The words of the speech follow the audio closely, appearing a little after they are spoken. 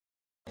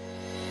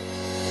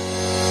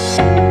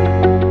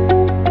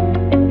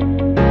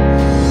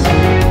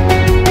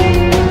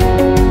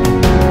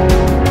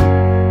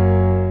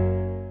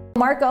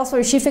Mark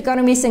Ostwald, Chief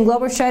Economist and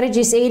Global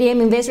Strategist,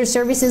 ADM Investor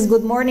Services.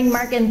 Good morning,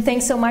 Mark, and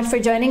thanks so much for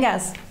joining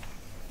us.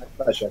 My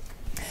pleasure.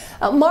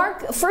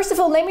 Mark, first of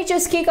all, let me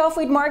just kick off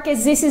with Mark,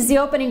 as this is the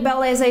opening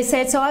bell, as I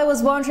said. So I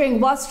was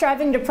wondering, what's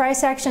driving the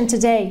price action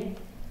today?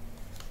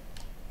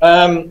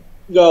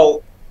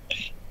 Well,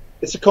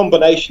 it's a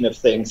combination of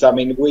things. I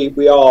mean,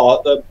 we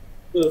are, a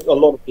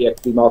lot of the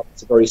equity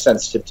markets are very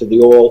sensitive to the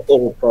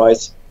oil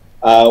price.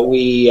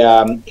 We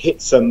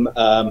hit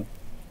some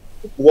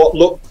what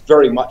looked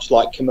very much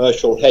like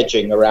commercial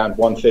hedging around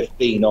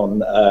 115 on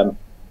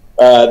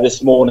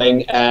this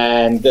morning,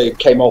 and it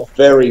came off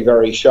very,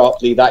 very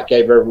sharply. That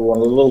gave everyone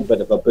a little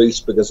bit of a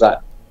boost because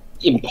that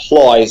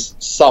implies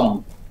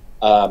some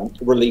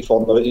relief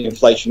on the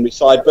inflationary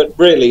side. But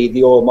really,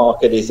 the oil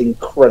market is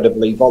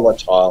incredibly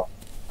volatile.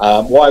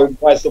 Why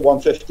is the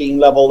 115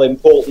 level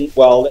important?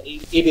 Well,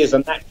 it is a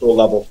natural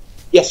level.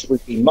 Yes,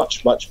 we've been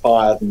much, much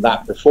higher than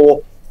that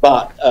before,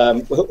 but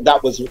that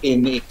was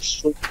in the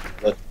extreme.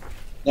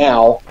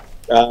 Now,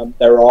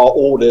 there are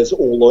orders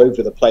all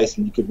over the place,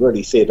 and you could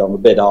really see it on the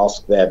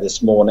bid-ask there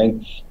this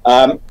morning.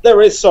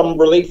 There is some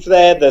relief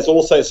there. There's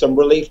also some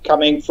relief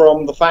coming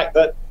from the fact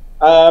that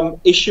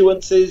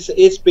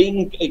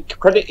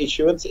credit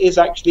issuance is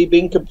actually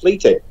being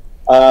completed.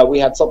 We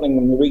had something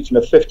in the region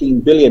of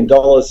 $15 billion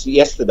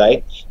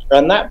yesterday,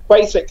 and that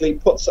basically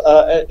puts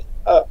a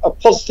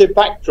positive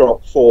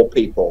backdrop for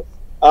people.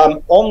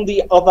 On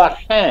the other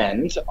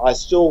hand, I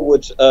still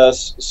would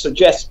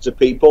suggest to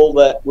people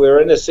that we're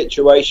in a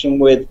situation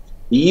with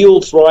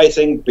yields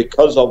rising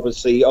because,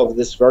 obviously, of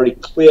this very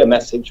clear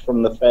message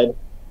from the Fed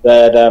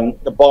that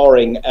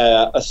barring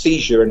a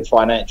seizure in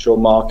financial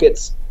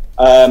markets,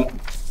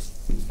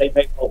 they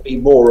may well be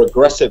more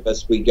aggressive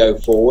as we go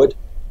forward.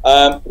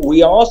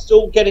 We are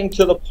still getting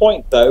to the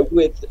point, though,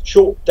 with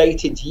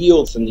short-dated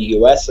yields in the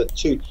US at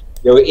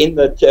in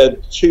the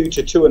 2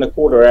 to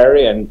 2.25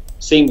 area and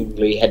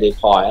seemingly headed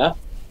higher.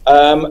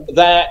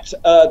 That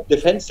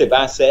defensive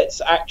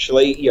assets,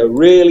 actually,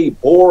 really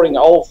boring,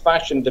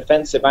 old-fashioned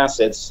defensive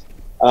assets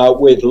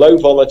with low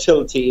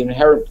volatility,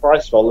 inherent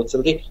price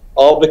volatility,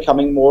 are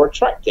becoming more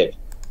attractive.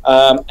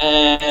 We're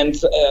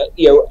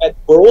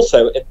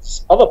also at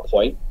this other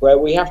point where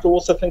we have to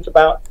also think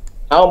about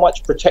how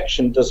much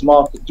protection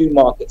do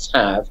markets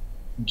have,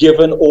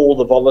 given all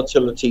the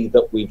volatility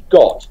that we've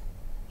got,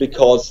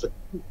 because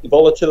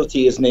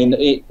volatility is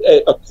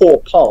a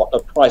core part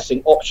of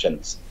pricing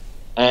options,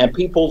 and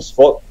people's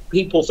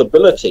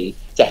ability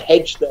to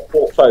hedge their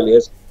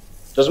portfolios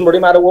doesn't really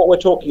matter what we're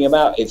talking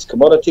about. It's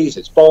commodities,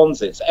 it's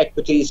bonds, it's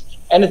equities,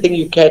 anything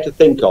you care to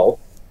think of,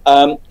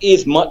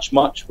 is much,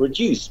 much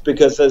reduced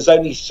because there's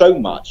only so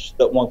much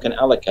that one can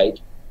allocate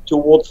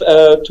towards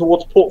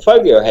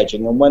portfolio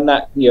hedging, and when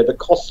that the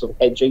cost of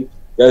hedging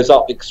goes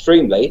up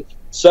extremely.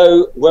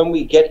 So when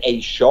we get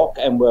a shock,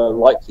 and we're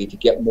likely to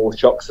get more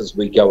shocks as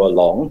we go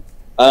along,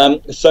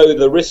 so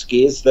the risk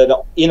is that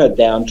in a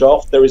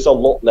downdraft there is a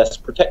lot less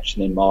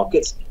protection in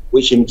markets,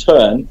 which in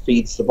turn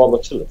feeds the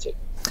volatility.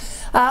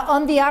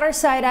 On the other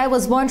side, I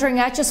was wondering,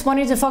 I just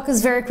wanted to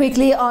focus very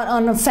quickly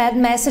on Fed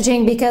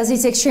messaging because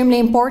it's extremely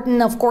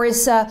important. Of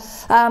course,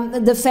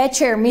 the Fed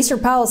chair,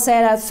 Mr. Powell,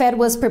 said that Fed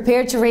was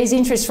prepared to raise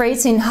interest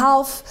rates in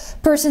half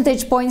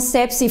percentage point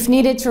steps if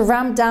needed to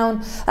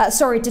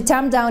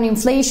tamp down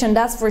inflation,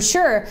 that's for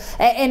sure.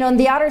 And on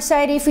the other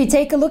side, if we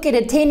take a look at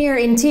the 10-year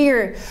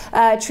interior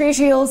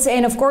treasury yields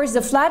and, of course,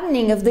 the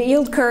flattening of the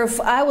yield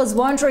curve, I was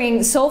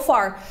wondering, so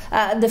far,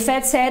 the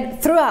Fed said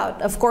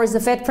throughout, of course, the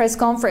Fed press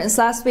conference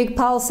last week,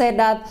 Powell said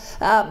that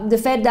the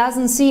Fed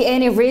doesn't see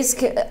any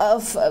risk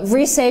of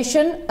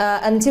recession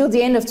until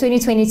the end of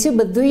 2022.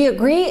 But do you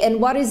agree?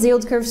 And what is the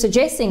yield curve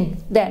suggesting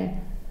then?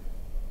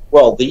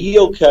 Well, the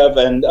yield curve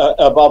and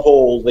above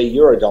all the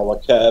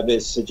Eurodollar curve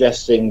is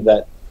suggesting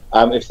that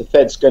if the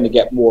Fed's going to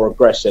get more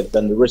aggressive,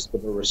 then the risk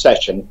of a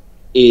recession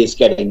is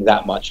getting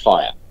that much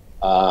higher.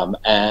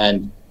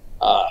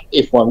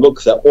 If one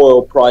looks at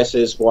oil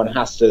prices, one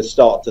has to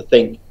start to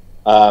think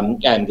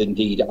and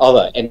indeed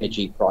other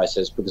energy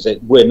prices, because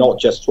we're not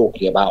just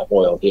talking about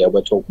oil here.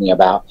 We're talking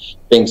about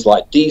things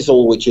like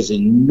diesel, which is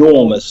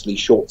enormously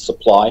short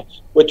supply.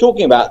 We're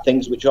talking about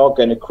things which are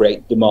going to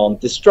create demand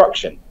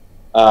destruction.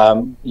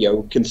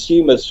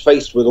 Consumers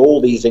faced with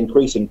all these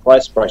increasing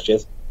price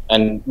pressures,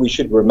 and we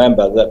should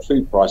remember that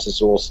food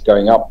prices are also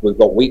going up. We've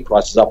got wheat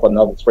prices up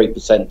another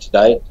 3%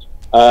 today,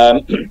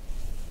 and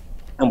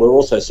we're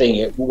also seeing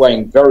it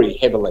weighing very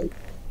heavily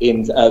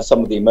in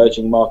some of the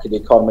emerging market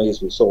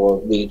economies. We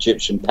saw the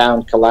Egyptian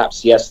pound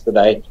collapse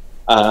yesterday,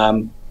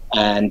 and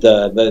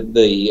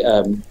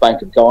the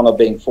Bank of Ghana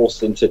being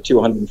forced into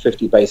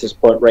 250 basis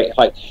point rate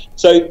hike.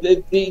 So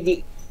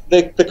the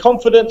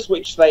confidence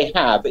which they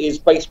have is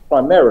based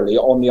primarily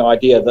on the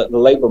idea that the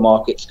labour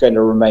market's going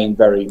to remain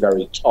very,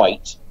 very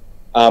tight,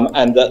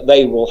 and that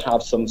they will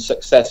have some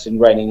success in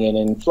reining in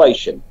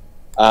inflation.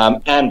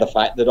 And the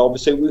fact that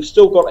obviously we've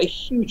still got a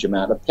huge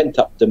amount of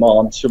pent-up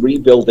demand to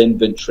rebuild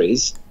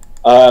inventories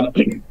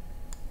due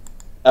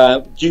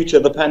to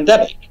the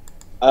pandemic.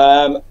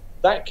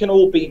 That can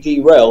all be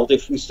derailed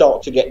if we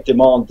start to get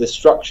demand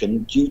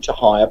destruction due to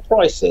higher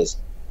prices.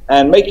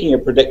 And making a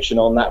prediction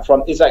on that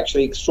front is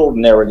actually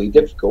extraordinarily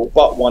difficult,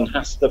 but one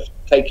has to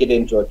take it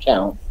into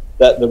account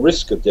that the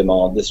risk of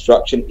demand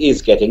destruction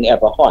is getting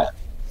ever higher.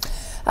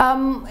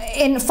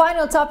 In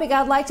final topic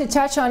I'd like to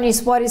touch on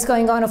is what is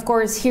going on, of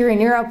course, here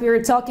in Europe.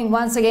 We're talking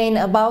once again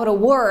about a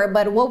war,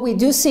 but what we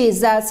do see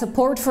is that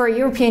support for a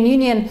European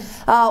Union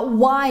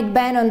wide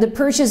ban on the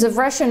purchase of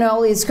Russian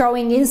oil is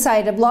growing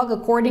inside the bloc,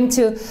 according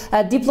to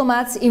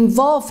diplomats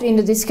involved in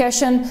the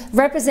discussion,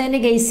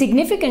 representing a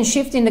significant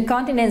shift in the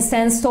continent's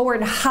stance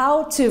toward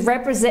how to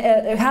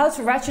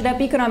ratchet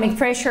up economic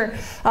pressure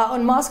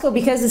on Moscow,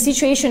 because the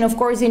situation, of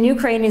course, in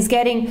Ukraine is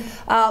getting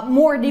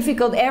more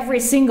difficult every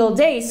single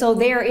day. So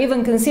they are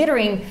even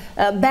considering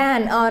a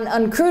ban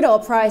on crude oil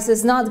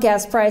prices, not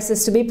gas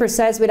prices, to be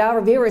precise, with our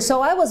viewers.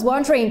 So I was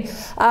wondering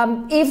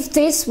if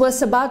this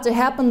was about to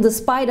happen,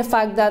 despite the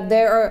fact that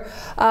there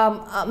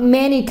are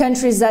many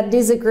countries that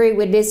disagree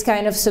with this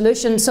kind of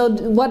solution. So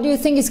what do you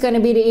think is going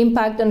to be the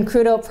impact on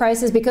crude oil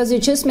prices? Because you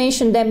just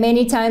mentioned them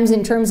many times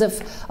in terms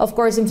of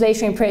course,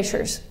 inflationary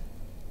pressures.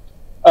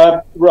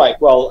 Right.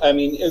 Well, I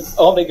mean,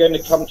 are they going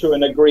to come to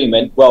an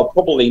agreement? Well,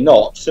 probably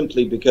not,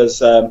 simply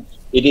because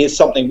it is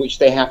something which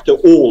they have to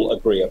all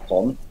agree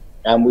upon.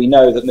 And we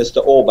know that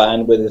Mr.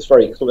 Orban, with his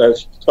very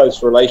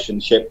close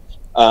relationship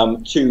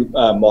to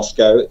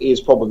Moscow, is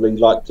probably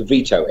like to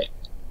veto it.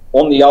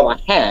 On the other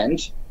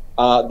hand,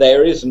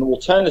 there is an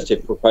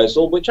alternative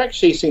proposal, which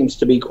actually seems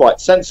to be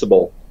quite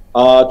sensible,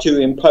 to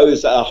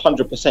impose a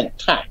 100%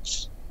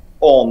 tax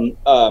on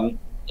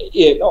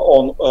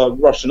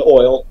Russian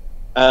oil,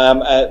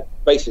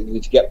 basically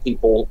to get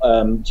people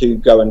to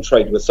go and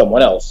trade with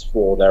someone else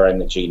for their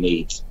energy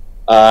needs.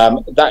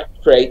 That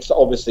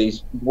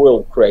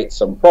will create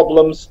some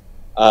problems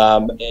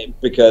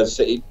because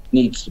it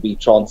needs to be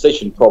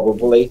transitioned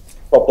properly,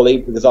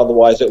 because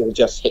otherwise it will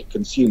just hit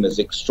consumers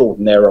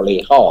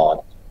extraordinarily hard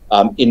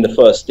in the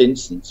first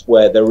instance,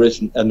 where there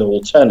isn't an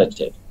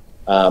alternative.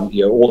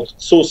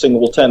 Sourcing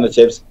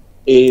alternatives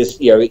is,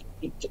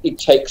 it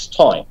takes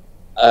time,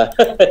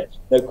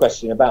 no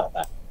question about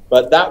that.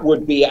 But that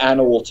would be an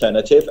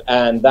alternative,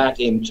 and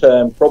that in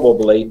turn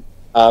probably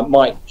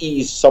might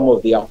ease some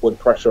of the upward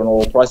pressure on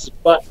oil prices.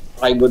 But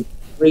I would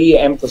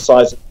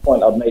re-emphasize the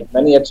point I've made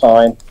many a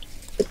time: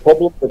 the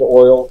problem with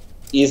oil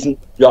isn't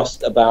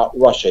just about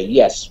Russia.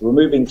 Yes,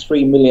 removing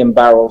 3 million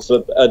barrels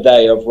a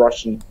day of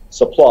Russian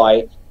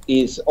supply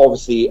is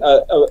obviously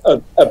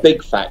a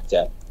big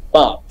factor,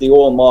 but the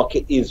oil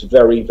market is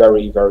very,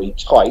 very, very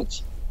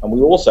tight. And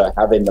we also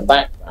have in the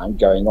background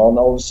going on,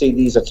 obviously,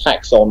 these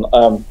attacks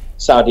on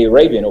Saudi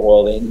Arabian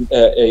oil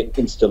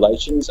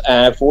installations,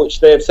 for which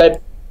they have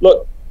said,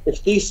 look,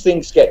 if these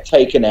things get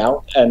taken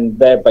out, and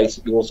they're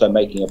basically also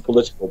making a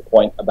political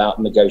point about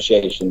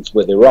negotiations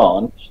with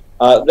Iran,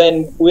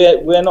 then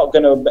we're not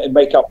going to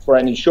make up for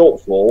any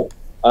shortfall,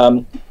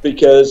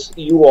 because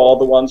you are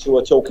the ones who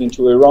are talking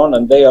to Iran,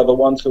 and they are the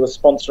ones who are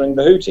sponsoring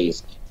the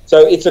Houthis.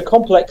 So it's a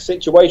complex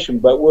situation,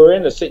 but we're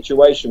in a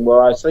situation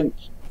where I think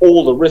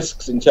all the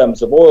risks in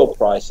terms of oil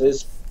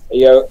prices,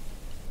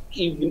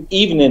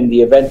 even in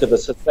the event of a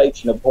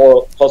cessation of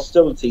oil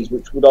hostilities,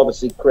 which would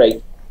obviously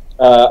create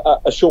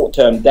a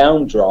short-term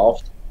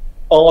downdraft,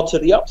 are to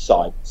the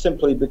upside,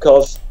 simply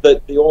because the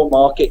oil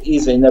market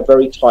is in a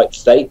very tight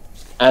state,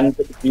 and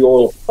the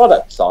oil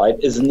product side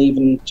is an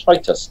even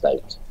tighter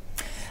state.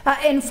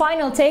 In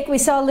final take, we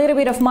saw a little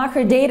bit of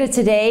macro data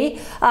today,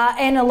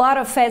 and a lot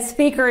of Fed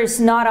speakers.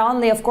 Not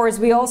only, of course,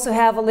 we also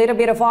have a little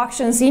bit of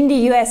auctions in the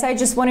US. I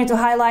just wanted to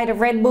highlight a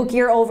red book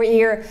year over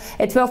year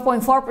at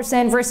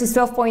 12.4% versus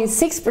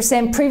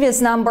 12.6%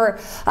 previous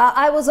number.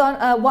 I was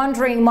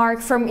wondering,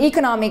 Mark, from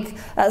economic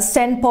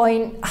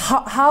standpoint,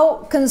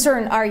 how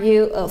concerned are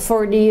you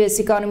for the US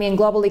economy and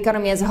global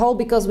economy as a whole?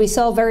 Because we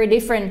saw very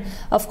different,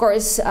 of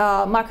course,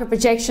 macro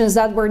projections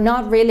that were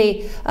not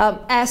really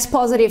as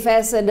positive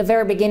as at the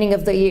very beginning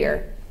of the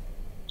year.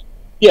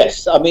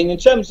 Yes, I mean, in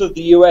terms of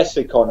the US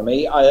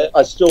economy,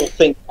 I still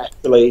think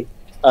actually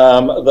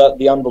that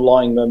the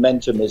underlying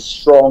momentum is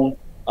strong.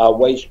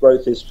 Wage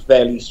growth is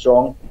fairly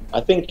strong.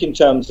 I think in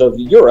terms of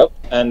Europe,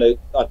 and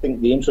I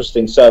think the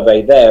interesting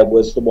survey there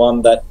was the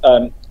one that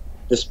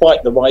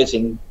despite the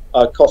rising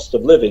cost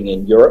of living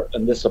in Europe,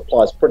 and this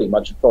applies pretty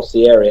much across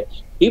the area,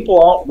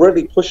 people aren't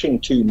really pushing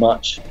too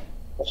much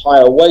for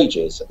higher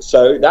wages.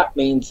 So that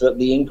means that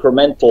the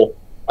incremental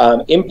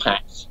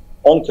impact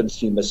on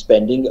consumer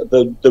spending,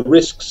 the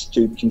risks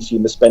to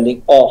consumer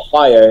spending are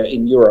higher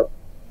in Europe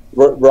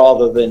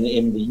rather than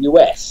in the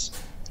US.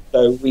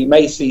 So we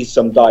may see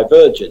some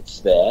divergence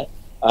there.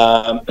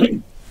 I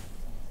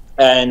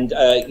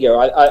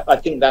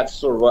think that's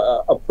sort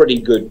of a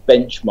pretty good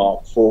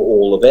benchmark for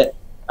all of it.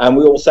 And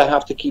we also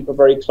have to keep a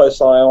very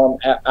close eye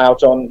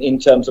out on in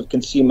terms of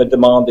consumer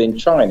demand in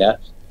China,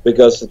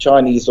 because the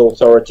Chinese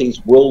authorities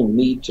will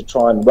need to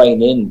try and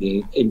rein in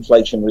the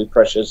inflationary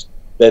pressures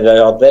that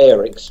are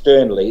there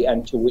externally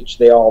and to which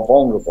they are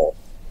vulnerable.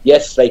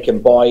 Yes, they can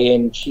buy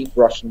in cheap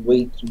Russian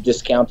wheat,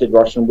 discounted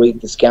Russian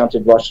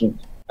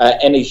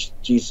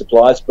energy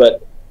supplies,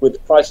 but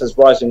with prices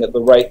rising at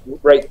the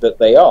rate that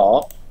they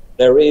are,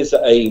 there is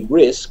a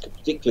risk,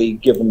 particularly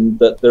given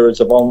that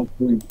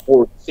we've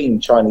already seen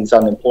Chinese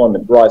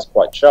unemployment rise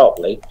quite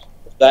sharply,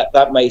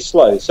 that may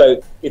slow.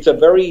 So it's a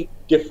very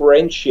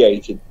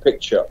differentiated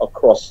picture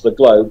across the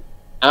globe,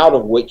 out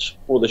of which,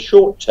 for the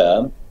short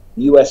term,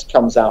 the US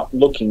comes out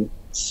looking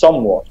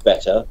somewhat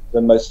better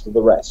than most of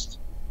the rest.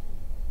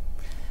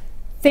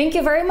 Thank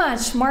you very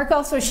much. Mark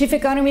Ostwald, Chief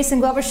Economist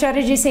and Global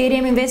Strategist,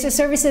 ADM Investor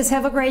Services.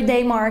 Have a great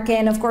day, Mark,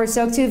 and of course,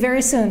 talk to you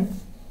very soon.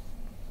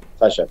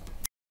 Pleasure.